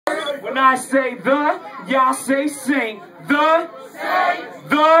When I say the, y'all say sing. The,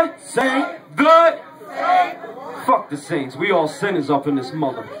 say, the. Fuck the saints. We all sinners up in this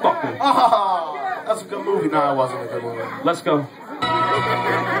motherfucker. Oh, that's a good movie. No, it wasn't a good movie. Let's go.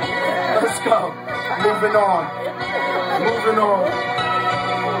 Let's go. Moving on. Moving on.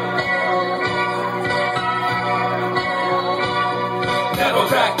 Never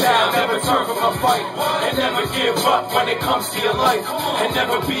back down, never turn from a fight, and never give up when it comes to your life, and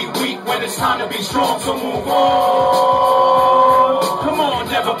never be weak when it's time to be strong, so move on. Come on,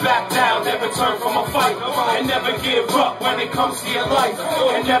 never back down, never turn from a fight, and never give up when it comes to your life,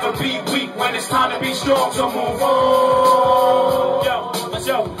 and never be weak when it's time to be strong, so move on.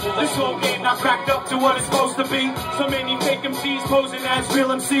 Yo, this whole game not cracked up to what it's supposed to be. So many fake MCs posing as real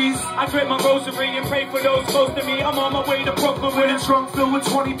MCs. I grab my rosary and pray for those close to me. I'm on my way to Brooklyn with a trunk filled with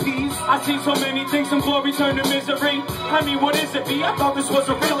 20 P's. I see so many things, some glory turn to misery. I mean, what is it, B? I thought this was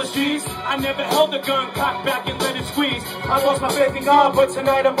a real G's. I never held a gun, cocked back and let it squeeze. I lost my faith in God, but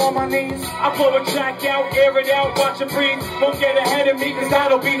tonight I'm on my knees. I blow a track out, air it out, watch it breathe. Won't get ahead of me, cause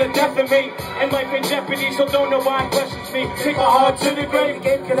that'll be the death of me. And life in jeopardy, so don't know why it questions me. Take my heart to the grave. The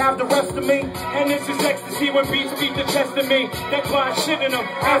game could have the rest of me. And this is ecstasy when beats beat the chest of me. That's why I shit in them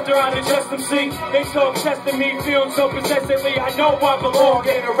after I digest them, see. They so obsessed with me, feeling so possessively. I know I belong,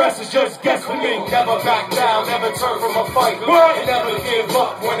 and the rest is just guessing me. Never back down, never turn from a fight. And never give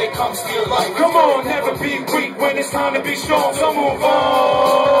up when it comes to your life. Come on, never be weak when it's time to be strong, so move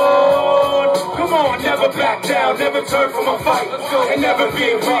on. Come on, never back down, never turn from a fight. And never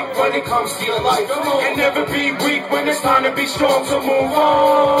be weak when it comes to your life. And never be weak when it's time to be strong, so move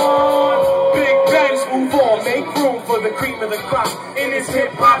on. Big bangs, move on, make room for the cream of the crop. In this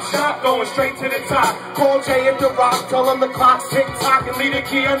hip-hop shop, going straight to the top. Call Jay at the Rock, tell him the clock's tick-tock, and leave the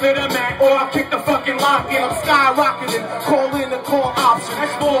key under the mat, or I'll kick the fucking lock in. I'm skyrocketing, call in the call option.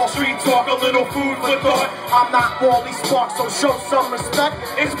 That's Wall Street talk, a little food for thought. I'm not Wally Sparks, so show some respect.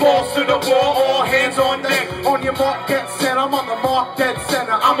 It's balls to the wall, all hands on deck. On your mark, get set, I'm on the mark, dead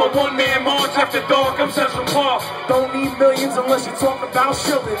center. I'm a one-man march after dark, I'm Central Park. Don't need millions unless you talk about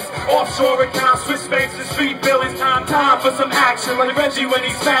shillings. Offshore accounts, Swiss banks and street billings. Time for some action, like Reggie when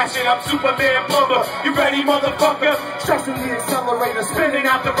he's smashing. I'm Superman Plumber, you ready, motherfucker? Stressing the accelerator, spinning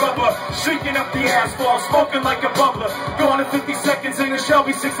out the rubber, shaking up the asphalt, smoking like a bubbler. Gone in 50 seconds in a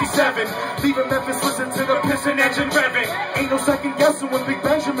Shelby 67. Leaving Memphis, listen to the piston engine revving. Ain't no second guessing when Big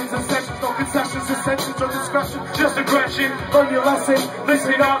Benjamin's in sessions. No concessions, ascensions, or discretion, just aggression. Learn your lesson,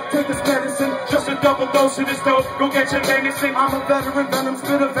 listen up, take this medicine. Just a double dose of this dope, go get your medicine. I'm a veteran, venom,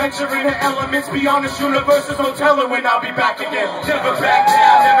 spit a venture in the elements. Be honest, universes, no telling when I'll be back again. Never back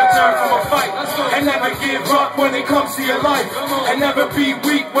down, never turn from a fight. And never give up when it comes to your life. And never be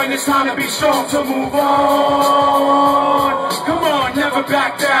weak when it's time to be strong, so move on. Come on, never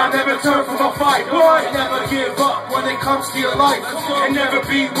back down, never turn from a fight. And never give up when it comes to your life. And never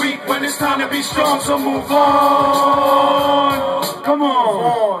be weak when it's time to be strong, so move on.